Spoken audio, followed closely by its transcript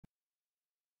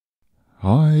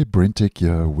Hi, BrenTech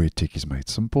here, where tech is made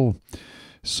simple.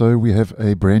 So we have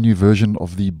a brand new version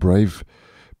of the Brave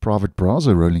private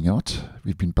browser rolling out.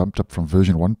 We've been bumped up from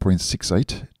version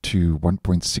 1.68 to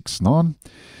 1.69.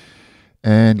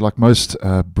 And like most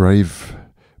Brave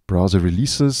browser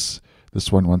releases,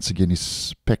 this one once again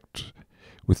is packed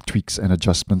with tweaks and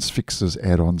adjustments, fixes,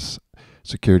 add-ons,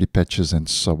 security patches, and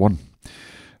so on.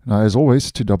 Now, as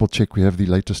always, to double check we have the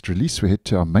latest release, we head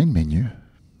to our main menu,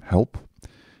 Help,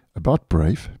 About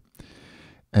Brave,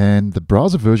 and the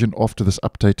browser version after this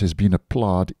update has been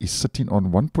applied is sitting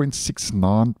on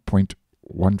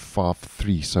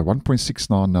 1.69.153. So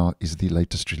 1.69 now is the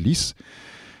latest release,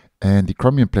 and the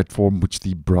Chromium platform, which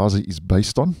the browser is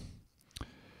based on,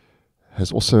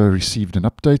 has also received an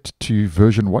update to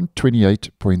version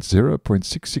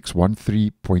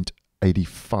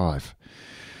 128.0.6613.85.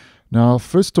 Now,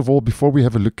 first of all, before we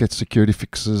have a look at security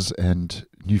fixes and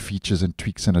new features and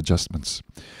tweaks and adjustments,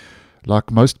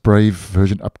 like most Brave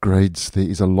version upgrades, there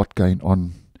is a lot going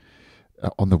on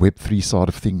the Web3 side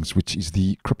of things, which is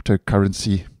the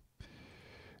cryptocurrency,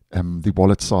 the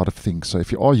wallet side of things. So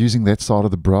if you are using that side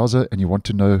of the browser and you want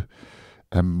to know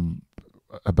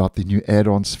about the new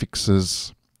add-ons,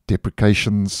 fixes,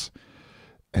 deprecations,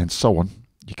 and so on,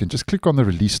 you can just click on the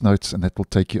release notes and that will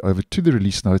take you over to the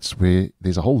release notes where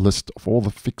there's a whole list of all the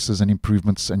fixes and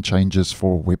improvements and changes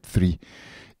for Web3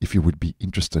 if you would be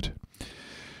interested.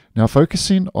 Now,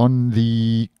 focusing on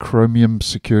the Chromium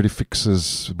security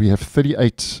fixes, we have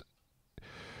 38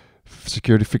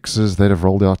 security fixes that have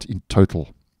rolled out in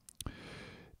total.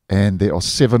 And there are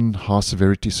 7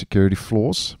 high-severity security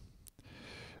flaws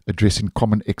addressing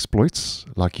common exploits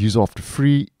like use after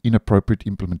free, inappropriate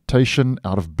implementation,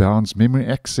 out-of-bounds memory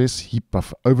access, heap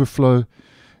buffer overflow,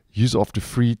 use after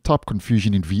free, type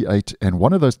confusion in V8, and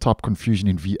one of those type confusion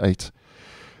in V8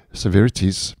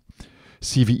 severities,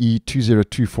 CVE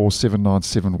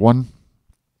 20247971,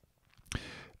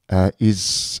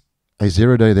 is a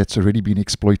 0-day that's already been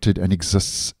exploited and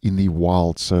exists in the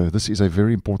wild. So this is a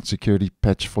very important security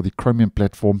patch for the Chromium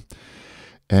platform.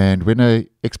 And when an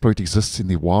exploit exists in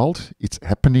the wild, it's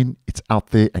happening, it's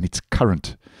out there, and it's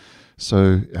current.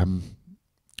 So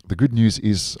the good news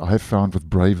is, I have found with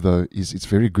Brave, though, is it's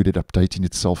very good at updating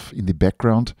itself in the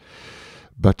background.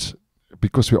 But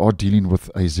because we are dealing with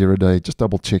a 0-day, just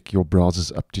double check your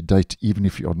browser's up to date, even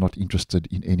if you are not interested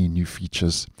in any new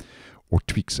features or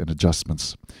tweaks and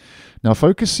adjustments. Now,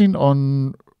 focusing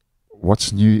on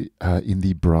what's new in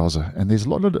the browser, and there's a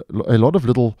lot of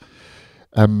little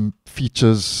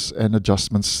features and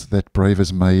adjustments that Brave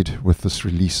has made with this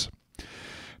release.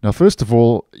 Now, first of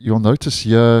all, you'll notice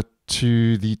here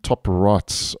to the top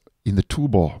right in the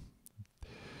toolbar,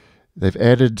 they've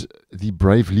added the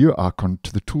Brave Leo icon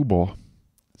to the toolbar.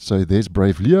 So there's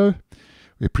Brave Leo,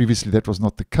 where previously that was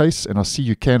not the case. And I see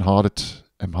you can hide it,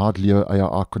 hide Leo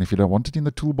AR icon if you don't want it in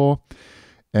the toolbar.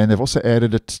 And they've also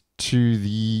added it to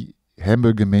the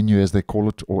hamburger menu, as they call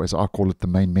it, or as I call it, the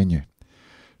main menu.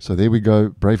 So there we go.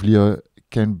 Brave Leo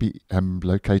can be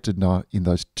located now in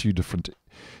those 2 different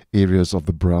areas of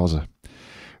the browser.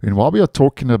 And while we are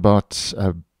talking about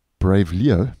Brave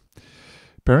Leo,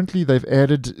 apparently they've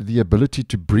added the ability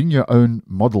to bring your own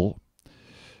model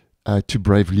to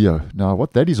Brave Leo. Now,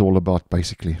 what that is all about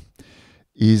basically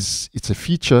is it's a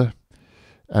feature.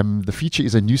 The feature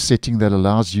is a new setting that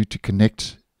allows you to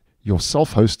connect your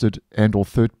self-hosted and or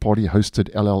third-party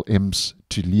hosted LLMs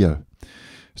to Leo.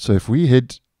 So if we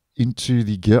head into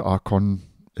the gear icon,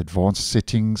 advanced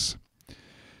settings,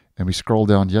 and we scroll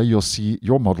down here, you'll see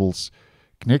your models.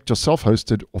 Connect your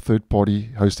self-hosted or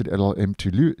third-party hosted LLM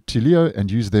to Leo and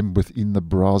use them within the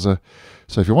browser.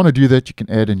 So if you want to do that, you can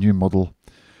add a new model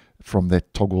from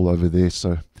that toggle over there.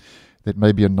 So that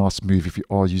may be a nice move if you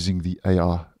are using the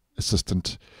AI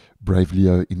assistant Brave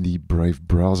Leo in the Brave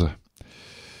browser.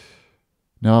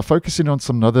 Now, focusing on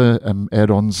some other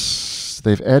add-ons,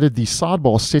 they've added the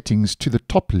sidebar settings to the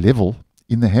top level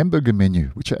in the hamburger menu,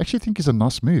 which I actually think is a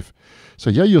nice move. So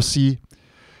here you'll see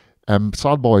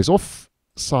sidebar is off,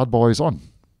 sidebar is on.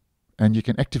 And you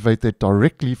can activate that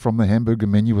directly from the hamburger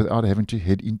menu without having to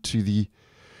head into the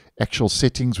actual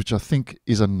settings, which I think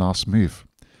is a nice move.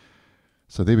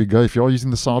 So there we go. If you are using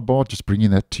the sidebar, just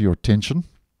bringing that to your attention.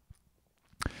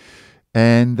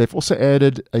 And they've also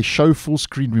added a show full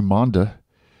screen reminder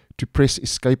to press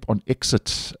escape on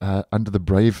exit under the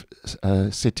Brave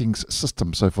settings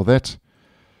system. So for that,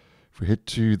 if we head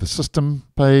to the system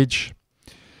page,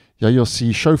 here you'll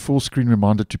see show full screen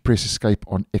reminder to press escape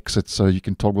on exit. So you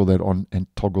can toggle that on and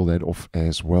toggle that off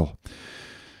as well.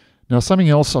 Now, something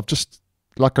else I've just,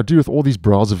 like I do with all these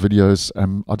browser videos,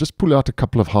 I'll just pull out a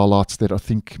couple of highlights that I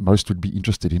think most would be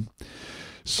interested in.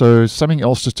 So something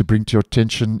else just to bring to your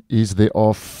attention is there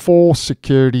are 4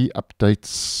 security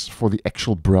updates for the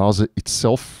actual browser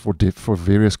itself for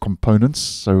various components.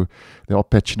 So they are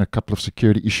patching a couple of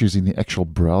security issues in the actual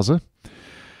browser.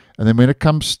 And then when it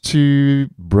comes to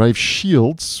Brave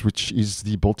Shields, which is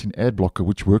the built-in ad blocker,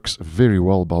 which works very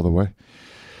well, by the way,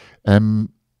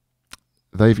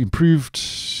 they've improved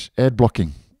ad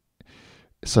blocking.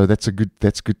 So that's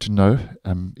good to know,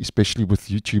 especially with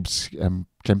YouTube's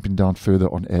clamping down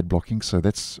further on ad blocking. So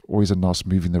that's always a nice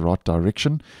move in the right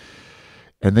direction.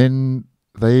 And then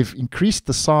they've increased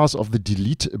the size of the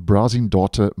delete browsing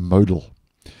data modal.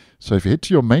 So if you head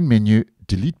to your main menu,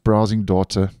 delete browsing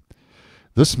data,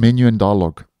 this menu and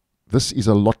dialog, this is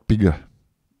a lot bigger.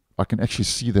 I can actually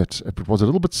see that it was a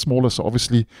little bit smaller. So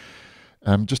obviously,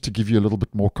 just to give you a little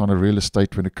bit more kind of real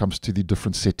estate when it comes to the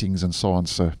different settings and so on.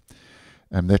 So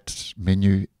that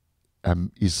menu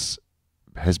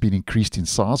has been increased in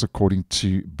size according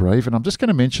to Brave. And I'm just going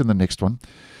to mention the next one.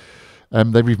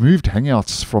 They removed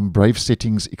Hangouts from Brave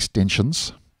settings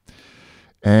extensions.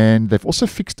 And they've also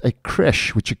fixed a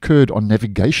crash which occurred on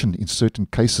navigation in certain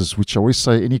cases, which I always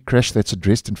say any crash that's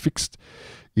addressed and fixed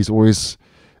is always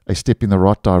a step in the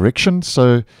right direction.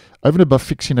 So over and above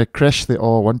fixing a crash, there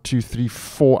are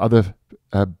 4 other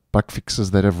bug fixes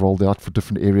that have rolled out for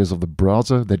different areas of the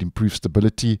browser that improve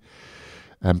stability,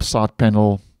 side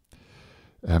panel,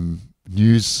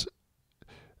 news,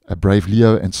 Brave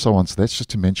Leo, and so on. So that's just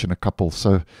to mention a couple.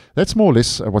 So that's more or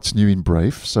less what's new in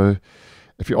Brave. So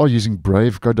if you are using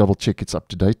Brave, go double check it's up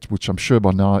to date, which I'm sure by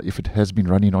now, if it has been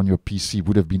running on your PC,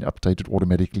 would have been updated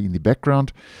automatically in the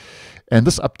background. And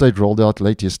this update rolled out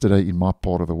late yesterday in my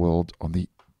part of the world on the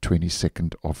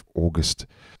 22nd of August.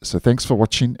 So thanks for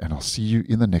watching, and I'll see you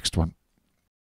in the next one.